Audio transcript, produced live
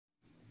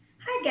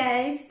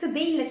guys,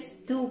 today let's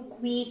do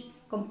quick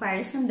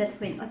comparison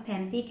between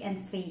authentic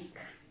and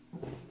fake.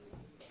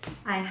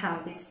 I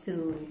have these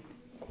two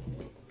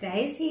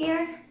guys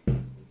here.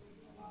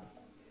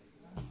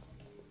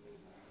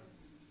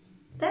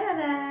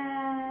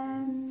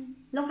 Ta-da-dan!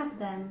 Look at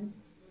them.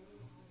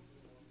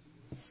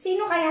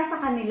 Sino kaya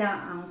sa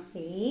kanila ang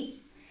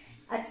fake?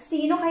 At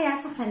sino kaya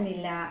sa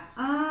kanila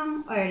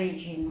ang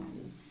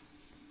original?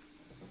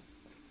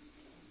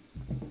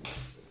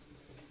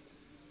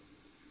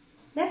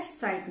 Let's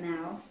start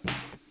now.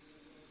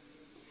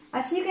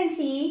 As you can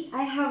see,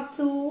 I have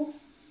two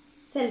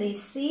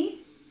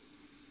Felicie.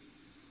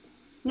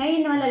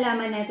 Ngayon,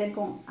 malalaman natin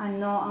kung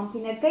ano ang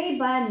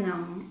pinagkaiba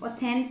ng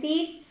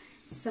authentic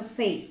sa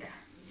fake.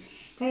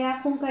 Kaya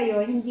kung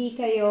kayo, hindi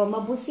kayo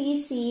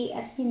mabusisi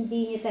at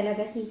hindi niyo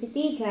talaga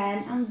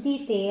tititigan ang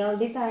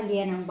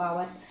detalye ng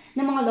bawat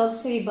ng mga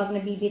luxury bag na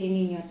bibili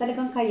ninyo,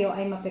 talagang kayo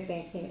ay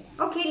mapepeke.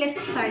 Okay, let's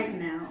start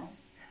now.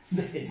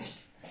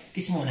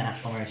 Kiss muna,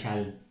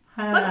 commercial.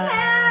 Hi! Wag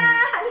na!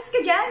 Alis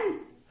ka dyan!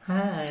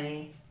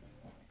 Hi!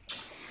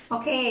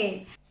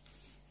 Okay.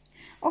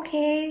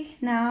 Okay,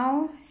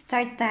 now,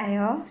 start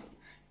tayo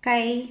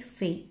kay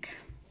fake.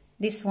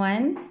 This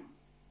one,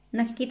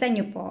 nakikita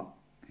nyo po.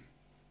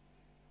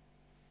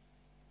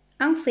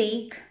 Ang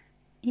fake,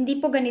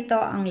 hindi po ganito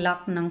ang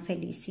lock ng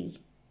Felicie.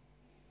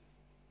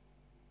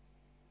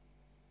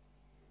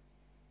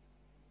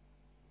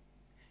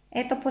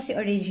 Ito po si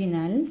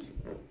original.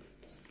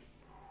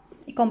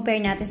 I-compare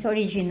natin sa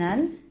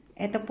original.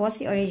 Ito po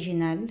si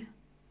original.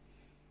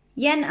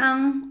 Yan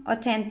ang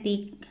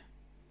authentic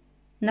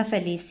na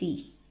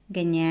Felicie.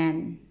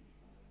 Ganyan.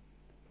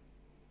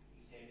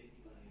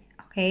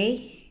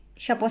 Okay?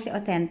 Siya po si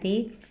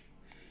authentic.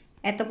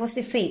 Ito po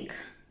si fake.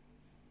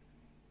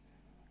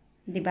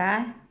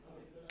 Diba?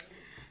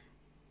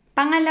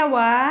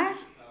 Pangalawa,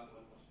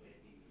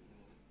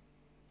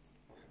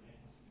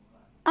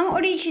 ang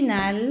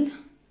original,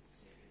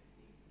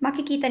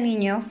 makikita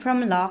ninyo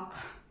from lock,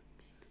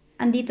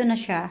 andito na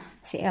siya,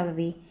 si LV.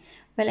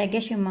 Well, I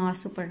guess yung mga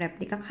super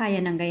replica,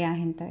 kaya nang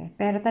gayahin to eh.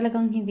 Pero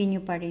talagang hindi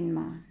nyo pa rin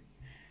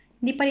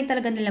hindi pa rin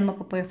talaga nila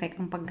mapaperfect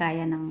ang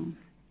paggaya ng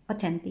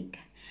authentic.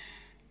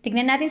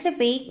 Tignan natin sa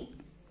fake,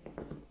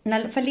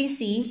 na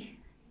Felicie.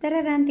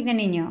 Tararan,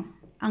 tignan ninyo.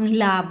 Ang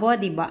labo,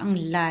 diba? Ang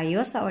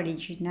layo sa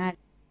original.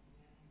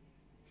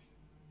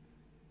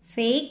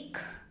 Fake.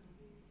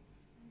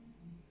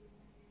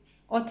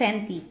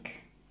 Authentic.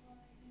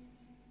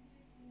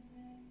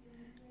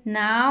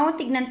 Now,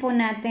 tignan po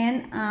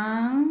natin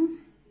ang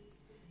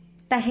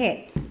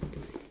tahe.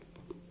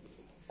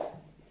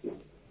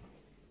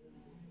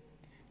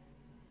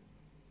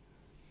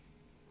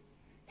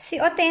 Si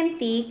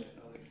authentic,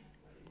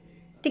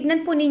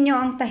 tignan po ninyo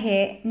ang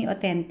tahe ni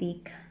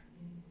authentic.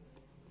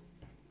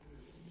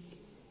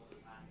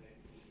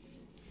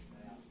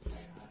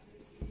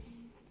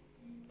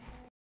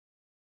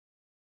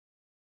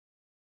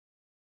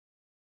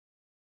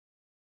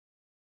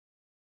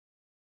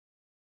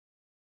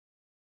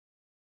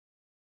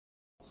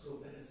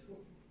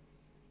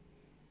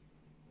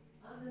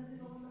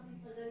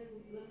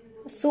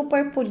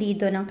 Super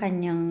pulido ng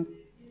kanyang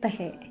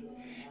tahe.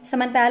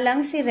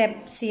 Samantalang si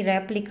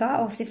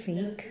replica o si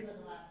fake,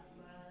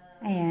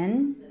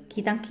 ayan,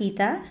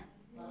 kitang-kita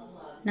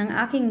ng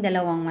aking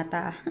dalawang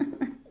mata.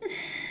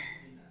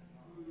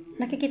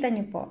 Nakikita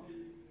niyo po.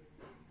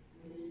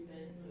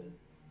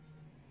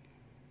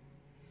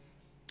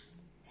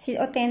 Si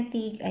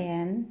authentic,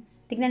 ayan,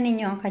 tignan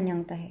ninyo ang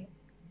kanyang tahe.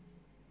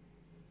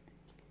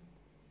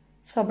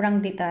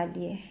 Sobrang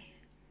detalye.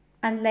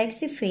 Unlike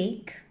si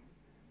fake,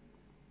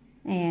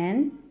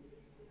 ayan,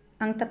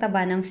 ang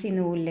tataba ng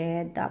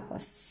sinulid,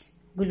 tapos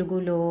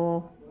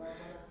gulo-gulo,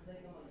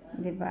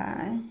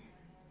 diba?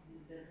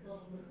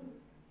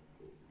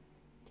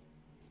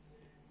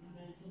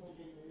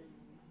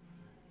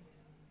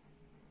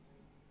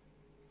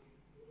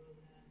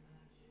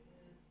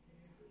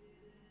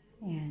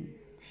 Ayan.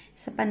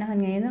 Sa panahon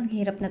ngayon, ang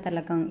hirap na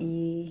talagang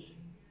ayan.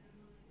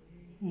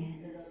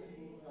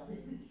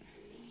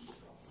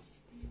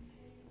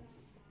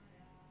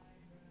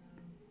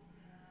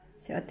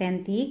 Si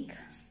authentic,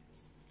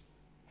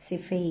 si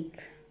fake.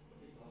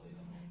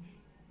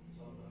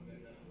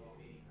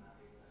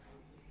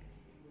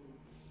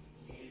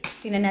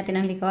 Tingnan natin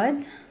ang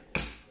likod.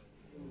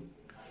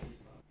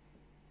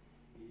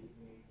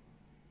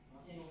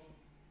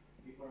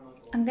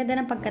 Ang ganda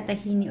ng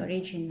pagkatahi ni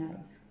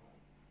original.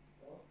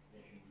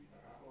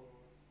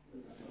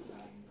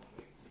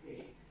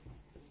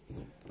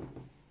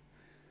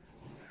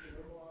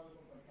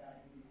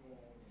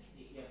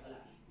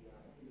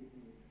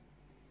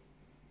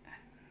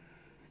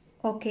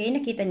 Okay,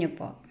 nakita nyo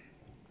po.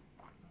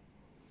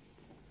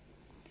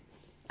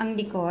 Ang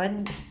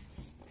likod.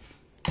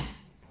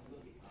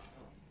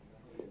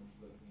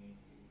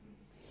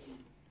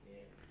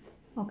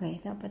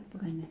 Okay, dapat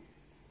po ganun.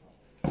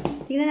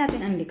 Tingnan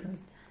natin ang likod.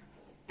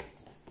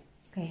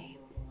 Okay.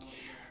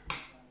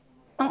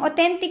 Ang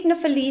authentic na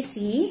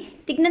Felicie,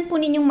 tignan po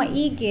ninyong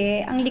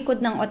maigi ang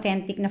likod ng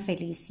authentic na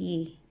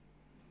Felicie.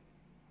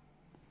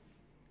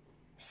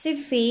 Si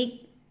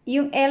fake,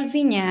 yung LV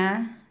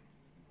niya,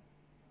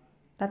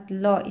 3,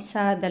 1,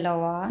 2, 1, 2,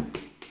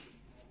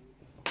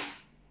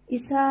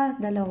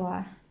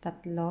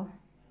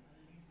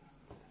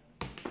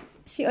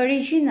 3. Si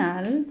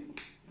original,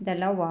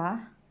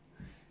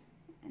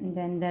 2. And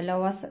then, 2,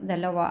 4.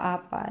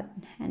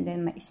 And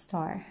then, may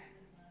star.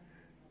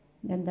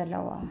 Then, 2.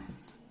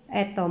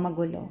 Eto,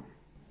 magulo.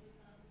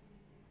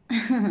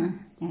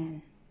 Yan.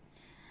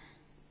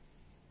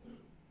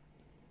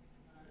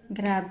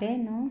 Grabe,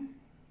 no?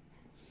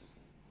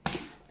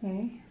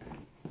 Okay.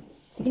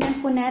 Tignan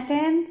po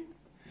natin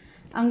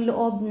ang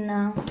loob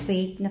ng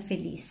fake na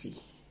Felicie.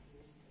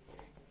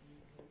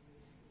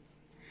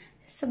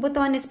 Sa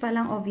botones pa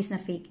lang, obvious na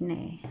fake na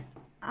eh.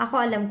 Ako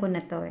alam ko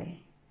na to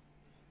eh.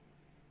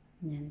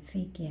 Yan,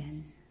 fake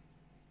yan.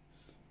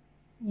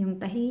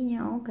 Yung tahi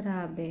niya, oh,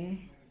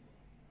 grabe.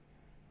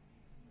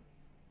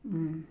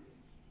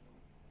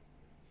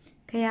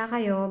 Kaya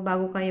kayo,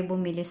 bago kayo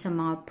bumili sa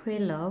mga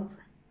pre-love,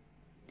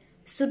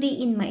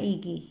 suliin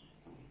maigi.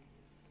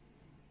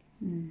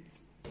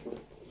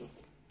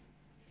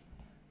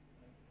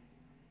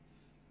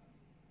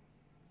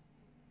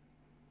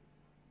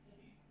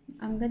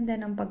 Ang ganda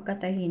ng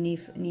pagkatahi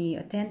ni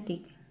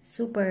Authentic.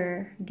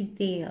 Super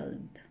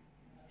detailed.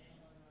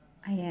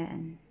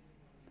 Ayan.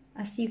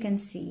 As you can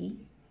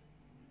see.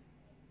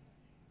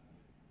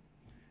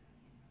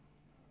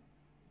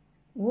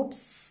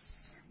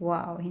 Whoops.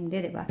 Wow, hindi,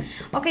 diba?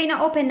 Okay,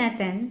 na-open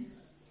natin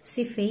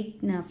si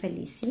fake na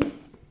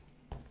Felicie.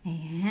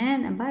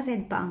 Ayan. Aba,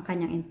 red pa ang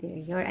kanyang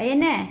interior. Ayan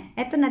na.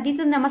 Eto na.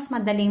 Dito na mas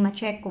madaling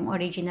ma-check kung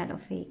original o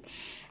fake.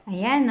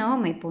 Ayan, no?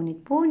 May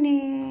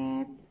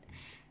punit-punit.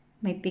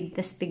 May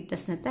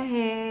pigtas-pigtas na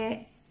tahi.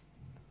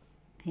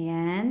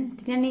 Ayan.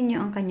 Tignan ninyo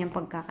ang kanyang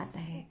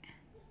pagkakatahi.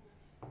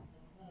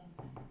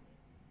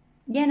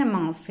 Yan ang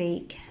mga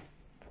fake.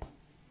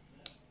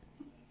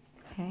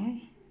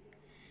 Okay.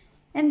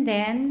 And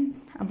then,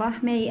 aba,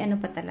 may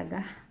ano pa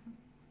talaga.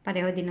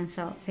 Pareho din ng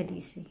sa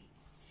Felicie.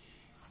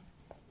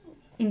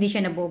 Hindi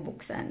siya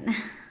nabubuksan.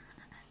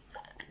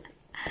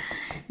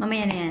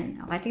 Mamaya na yan.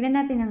 Okay, tignan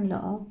natin ang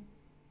loob.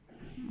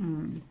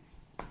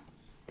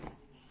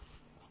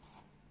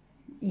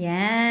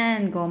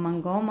 Yan,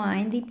 gomang-goma.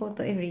 Hindi po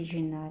to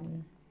original.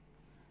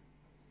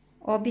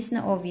 Obvious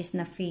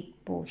na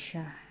fake po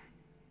siya.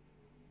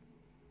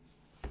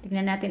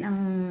 Tignan natin ang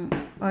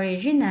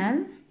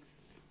original.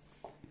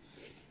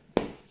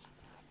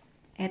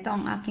 Ito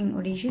ang aking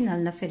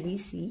original na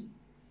Felicie.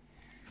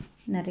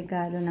 Na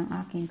regalo ng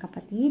aking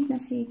kapatid na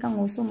si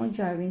Kanguso mo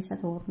Jarwin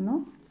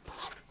Saturno.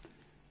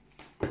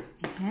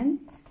 Ayan.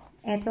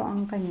 Ito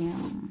ang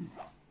kanyang,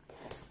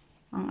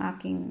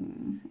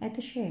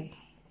 ito siya eh.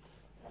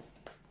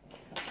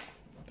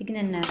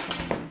 Tignan natin.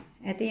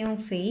 Ito yung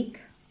fake.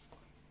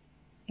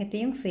 Ito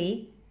yung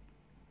fake.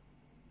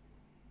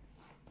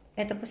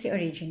 Ito po si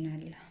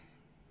original.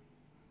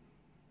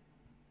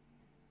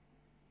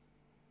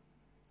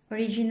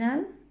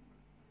 Original.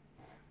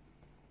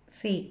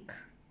 Fake.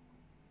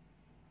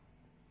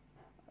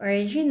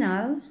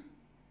 Original.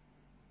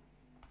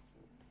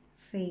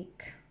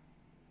 Fake.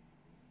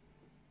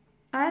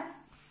 At,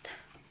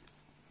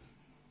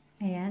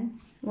 ayan,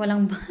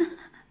 walang ba.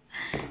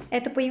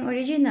 Ito po yung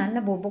original,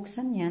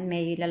 nabubuksan yan.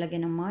 May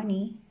lalagyan ng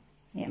money.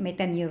 May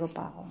 10 euro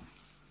pa ako.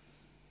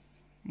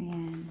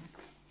 Ayan.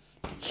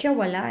 Siya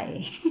wala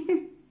eh.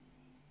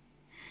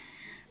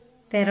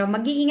 Pero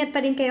mag-iingat pa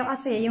rin kayo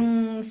kasi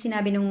yung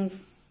sinabi nung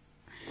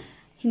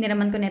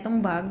hiniraman ko netong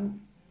bag,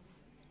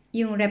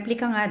 yung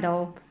replica nga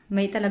daw,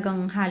 may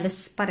talagang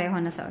halos pareho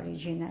na sa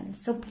original.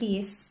 So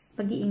please,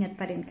 mag-iingat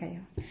pa rin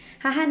kayo.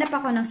 Hahanap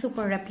ako ng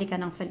super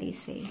replica ng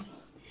Felicie.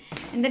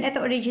 And then, ito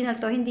original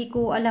to. Hindi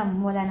ko alam.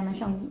 Wala naman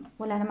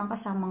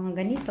kasamang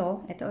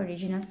ganito. Ito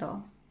original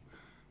to.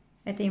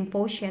 Ito yung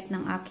pochette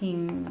ng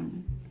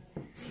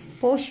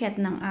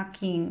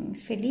aking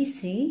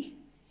Felicie.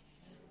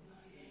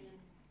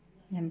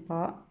 Yan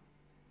po.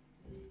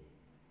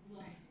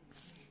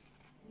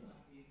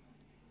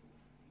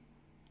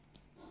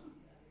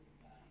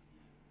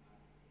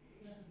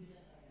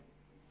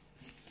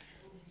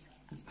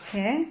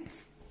 Okay.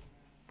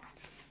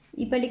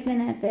 Ibalik na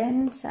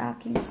natin sa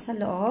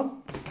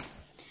loob.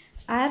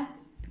 At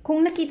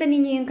kung nakita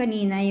ninyo yung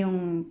kanina,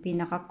 yung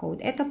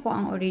pinaka-code, ito po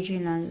ang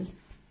original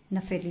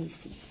na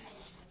Felicie.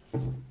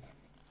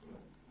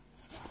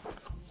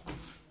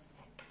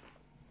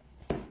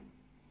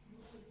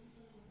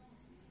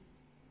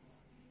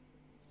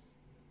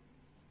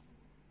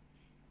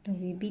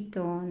 Louis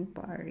Vuitton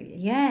Paris.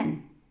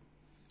 Yan.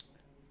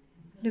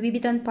 Louis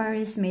Vuitton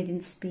Paris made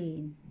in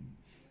Spain.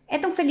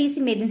 Etong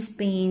Felicie made in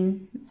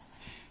Spain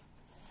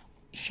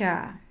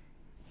siya.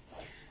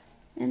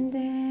 And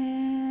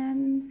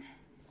then,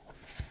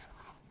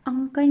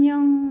 ang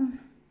kanyang,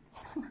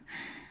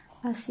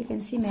 as you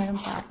can see, meron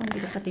pa ako.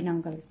 Hindi ko pa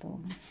tinanggal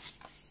to.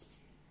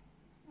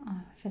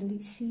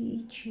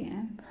 Felicie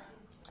HM.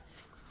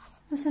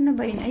 Saan na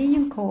ba yun? Ayun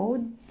yung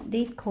code.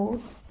 Date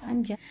code.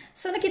 Andyan.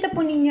 So, nakita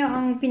po ninyo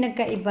ang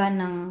pinagkaiba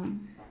ng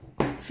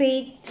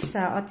fake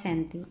sa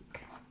authentic.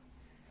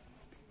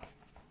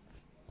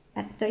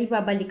 At ito,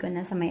 ibabalik ko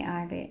na sa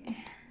may-ari.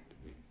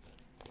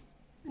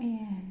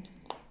 Ayan.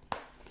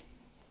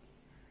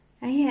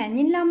 Ayan,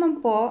 yun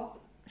lamang po.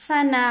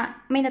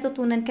 Sana may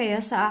natutunan kayo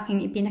sa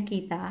aking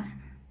ipinakita.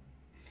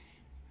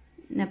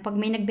 Na pag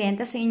may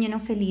nagbenta sa inyo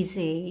ng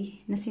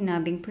Felicie na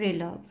sinabing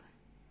pre-love,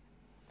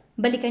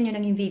 balikan nyo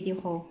lang yung video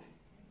ko.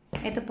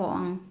 Ito po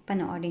ang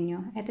panoorin nyo.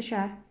 Ito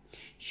siya.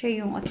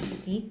 Siya yung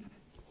authentic.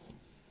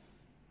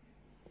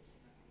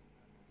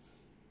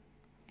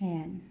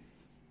 Ayan.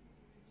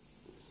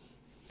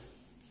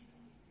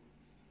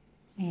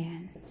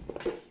 Ayan.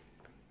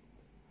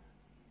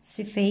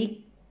 Si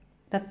fake,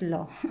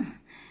 tatlo.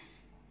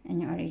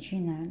 Yan yung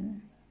original.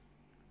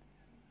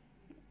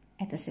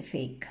 Ito si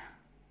fake.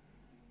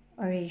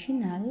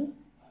 Original.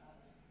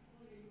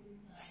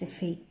 Si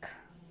fake.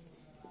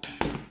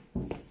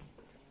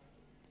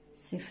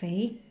 Si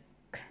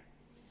fake.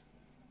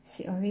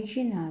 Si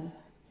original.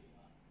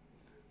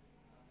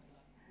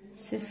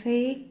 Si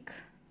fake.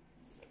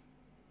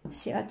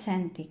 Si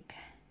authentic.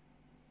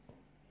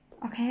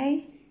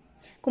 Okay?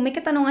 Kung may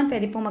katanungan,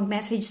 pwede pong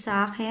mag-message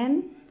sa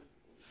akin.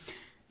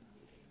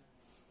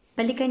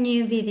 Balikan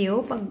niyo yung video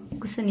pag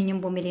gusto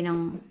ninyong bumili ng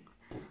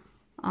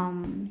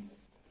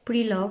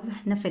pre-love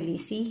na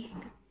Felicie.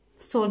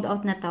 Sold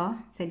out na to.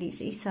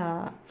 Felicie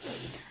sa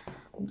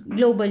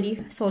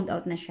globally, sold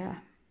out na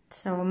siya.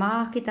 So,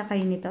 makakita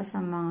kayo nito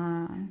sa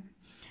mga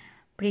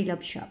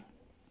pre-love shop.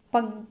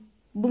 Pag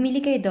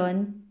bumili kayo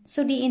doon,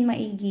 suliin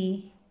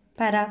maigi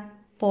para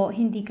po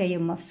hindi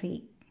kayo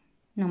ma-fake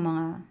ng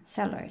mga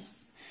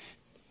sellers.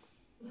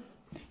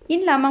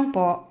 Yun lamang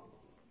po.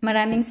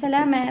 Maraming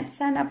salamat.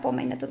 Sana po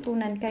may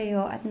natutunan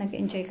kayo at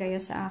nag-enjoy kayo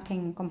sa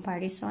aking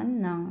comparison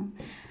ng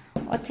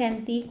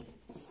authentic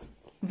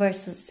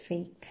versus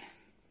fake.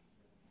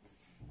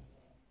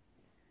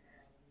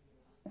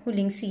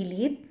 Huling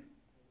silip.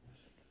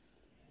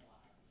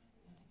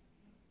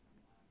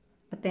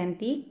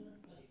 Authentic.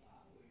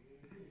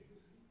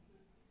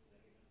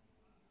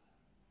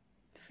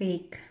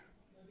 Fake.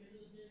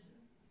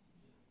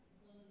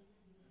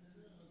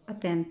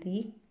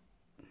 Authentic.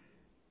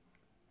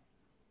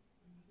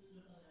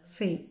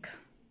 Fake.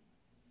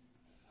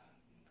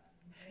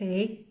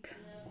 Fake.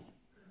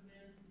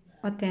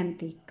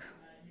 Authentic.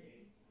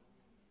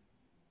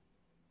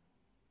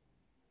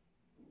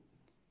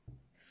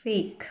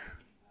 Fake.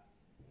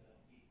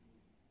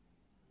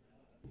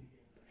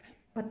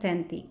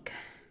 Authentic.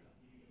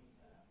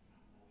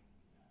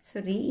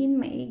 Suriin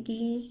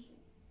maigi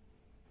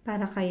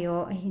para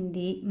kayo ay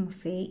hindi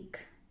ma-fake.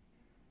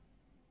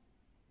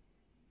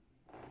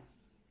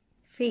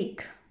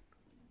 Fake.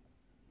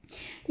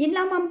 Yun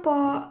lamang po.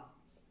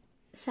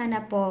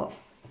 Sana po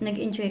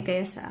nag-enjoy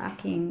kayo sa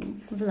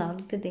aking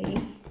vlog today.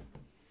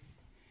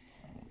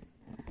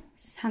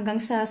 Hanggang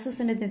sa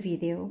susunod na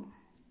video.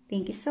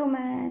 Thank you so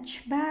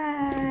much.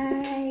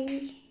 Bye!